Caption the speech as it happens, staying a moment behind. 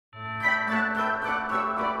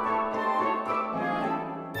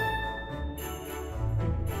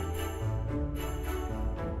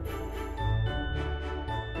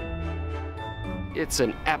It's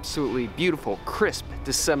an absolutely beautiful, crisp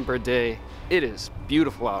December day. It is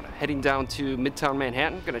beautiful out. Heading down to Midtown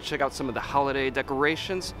Manhattan, gonna check out some of the holiday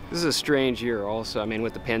decorations. This is a strange year also. I mean,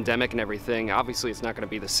 with the pandemic and everything, obviously it's not gonna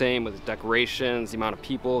be the same with the decorations, the amount of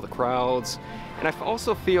people, the crowds. And I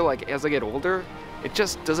also feel like as I get older, it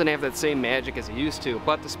just doesn't have that same magic as it used to.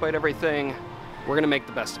 But despite everything, we're gonna make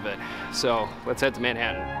the best of it. So let's head to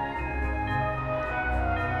Manhattan.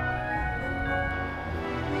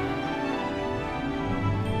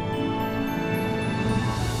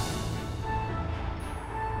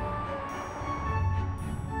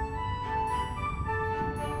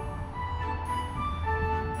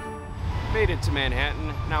 Made it to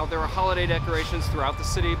Manhattan. Now there are holiday decorations throughout the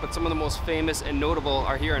city, but some of the most famous and notable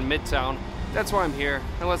are here in Midtown. That's why I'm here,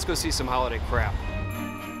 and let's go see some holiday crap.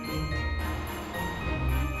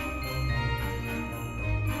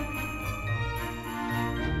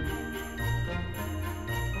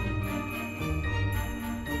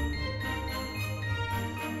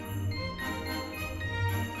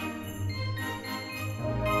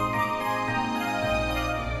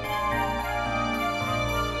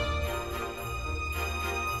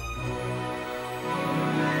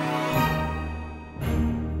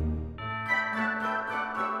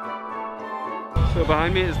 So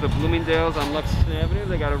behind me is the Bloomingdale's on Lexington Avenue.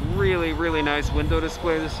 They got a really nice window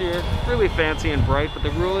display this year. Really fancy and bright, but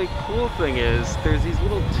the really cool thing is there's these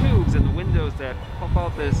little tubes in the windows that pump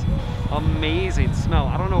out this amazing smell.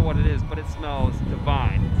 I don't know what it is, but it smells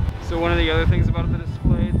divine. So one of the other things about the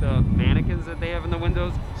display, the mannequins that they have in the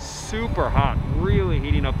windows, super hot, really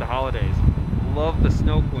heating up the holidays. Love the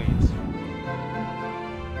snow queens.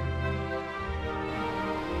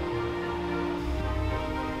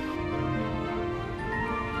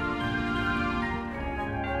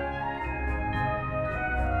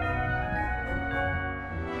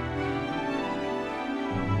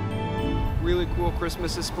 Really cool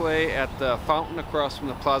Christmas display at the fountain across from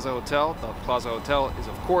the Plaza Hotel. The Plaza Hotel is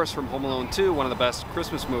of course from Home Alone 2, one of the best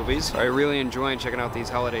Christmas movies. I really enjoy checking out these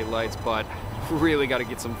holiday lights, but really got to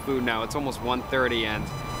get some food now. It's almost 1:30 and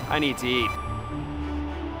I need to eat.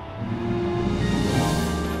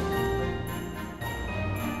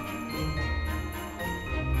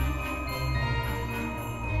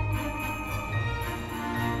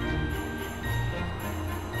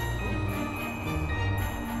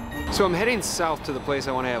 So I'm heading south to the place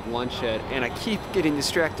I want to have lunch at, and I keep getting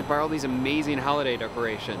distracted by all these amazing holiday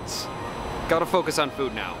decorations. Gotta focus on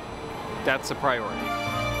food now. That's a priority.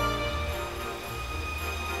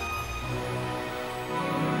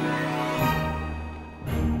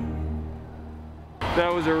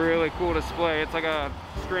 That was a really cool display. It's like a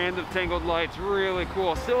strand of tangled lights, really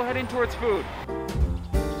cool. Still heading towards food.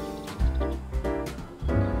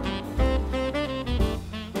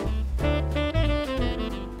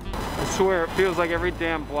 I swear, it feels like every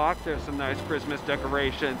damn block there's some nice Christmas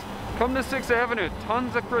decorations. Come to 6th Avenue,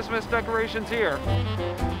 tons of Christmas decorations here.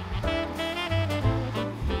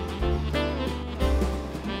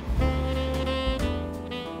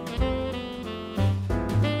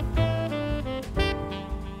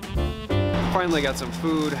 Finally got some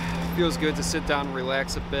food. Feels good to sit down and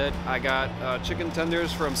relax a bit. I got chicken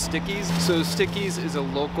tenders from Sticky's. So Sticky's is a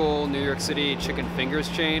local New York City chicken fingers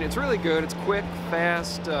chain. It's really good. It's quick,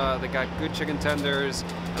 fast. They got good chicken tenders.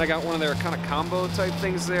 And I got one of their kind of combo type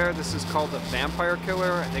things there. This is called the Vampire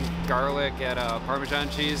Killer. I think garlic and Parmesan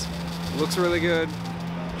cheese. Looks really good.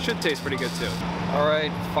 Should taste pretty good too. All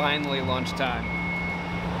right, finally lunchtime.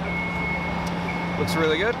 Looks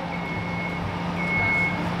really good.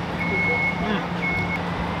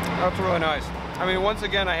 That's really nice. I mean, once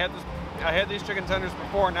again, I had these chicken tenders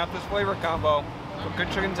before, not this flavor combo, but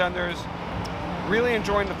good chicken tenders. Really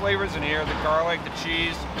enjoying the flavors in here, the garlic, the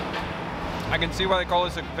cheese. I can see why they call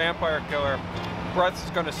this a vampire killer. Breath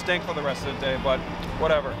is gonna stink for the rest of the day, but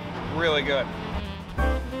whatever, really good.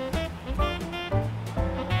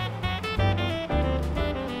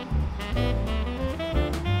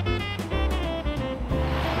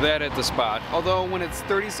 That at the spot. Although when it's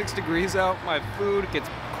 36 degrees out, my food gets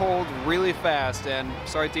cold really fast, and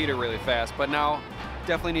sorry to eat it really fast, but now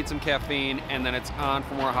definitely need some caffeine, and then it's on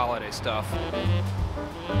for more holiday stuff.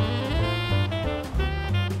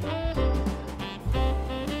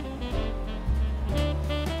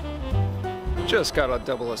 Just got a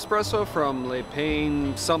double espresso from Le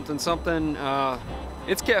Pain something.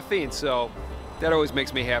 It's caffeine, so that always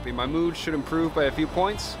makes me happy. My mood should improve by a few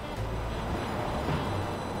points.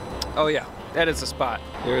 Oh yeah, that is the spot.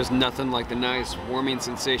 There's nothing like the nice warming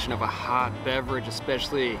sensation of a hot beverage,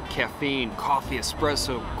 especially caffeine, coffee,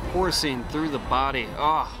 espresso coursing through the body.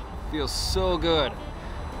 Oh, feels so good.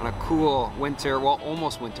 on a cool winter, well,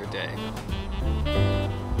 almost winter day.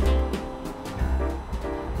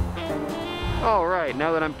 All right,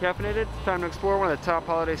 now that I'm caffeinated, it's time to explore one of the top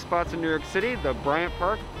holiday spots in New York City, the Bryant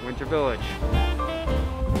Park Winter Village.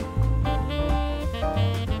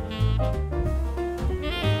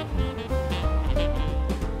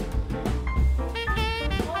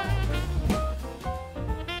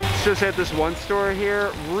 Just at this one store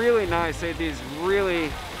here, really nice. They had these really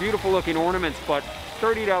beautiful looking ornaments, but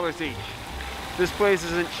 $30 each. This place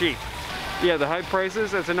isn't cheap. Yeah, the high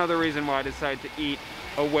prices, that's another reason why I decided to eat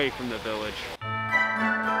away from the village.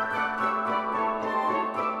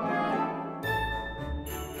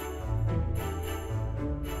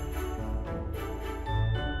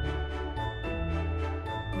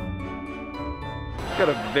 Got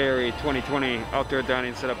a very 2020 outdoor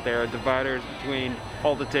dining setup there, dividers between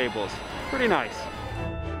all the tables. Pretty nice.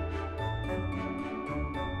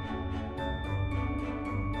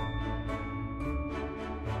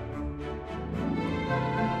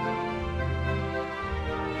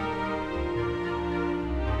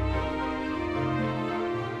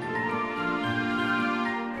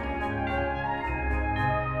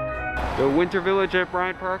 The Winter Village at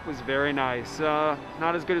Bryant Park was very nice.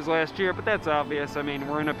 Not as good as last year, but that's obvious. I mean,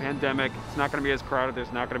 we're in a pandemic. It's not going to be as crowded.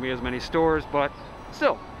 There's not going to be as many stores, but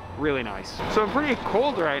still, really nice. So I'm pretty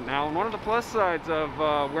cold right now, and one of the plus sides of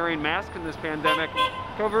wearing masks in this pandemic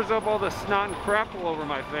covers up all the snot and crap all over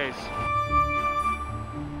my face.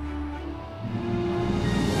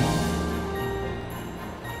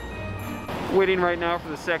 Waiting right now for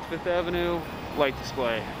the Saks Fifth Avenue light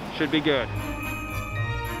display. Should be good.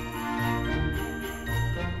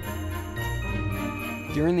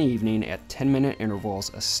 During the evening, at 10-minute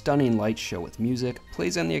intervals, a stunning light show with music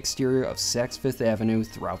plays on the exterior of Saks Fifth Avenue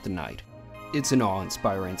throughout the night. It's an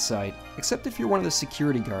awe-inspiring sight, except if you're one of the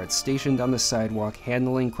security guards stationed on the sidewalk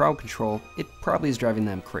handling crowd control, it probably is driving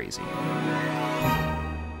them crazy.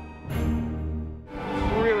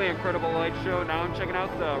 Really incredible light show. Now I'm checking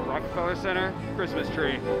out the Rockefeller Center Christmas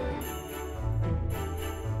Tree.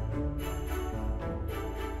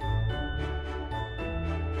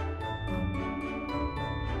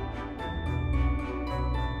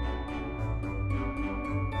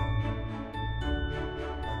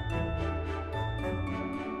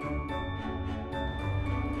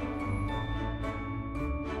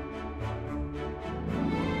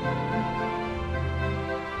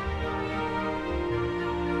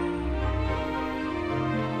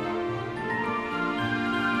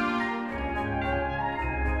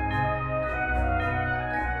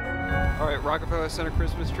 All right, Rockefeller Center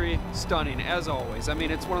Christmas tree, stunning as always. I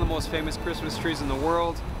mean, it's one of the most famous Christmas trees in the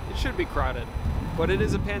world. It should be crowded, but it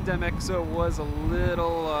is a pandemic, so it was a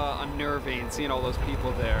little unnerving seeing all those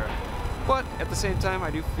people there. But at the same time,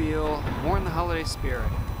 I do feel more in the holiday spirit.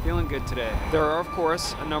 Feeling good today. There are, of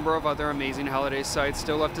course, a number of other amazing holiday sites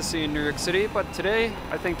still left to see in New York City, but today,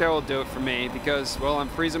 I think that will do it for me because, well, I'm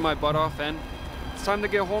freezing my butt off and it's time to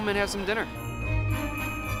get home and have some dinner.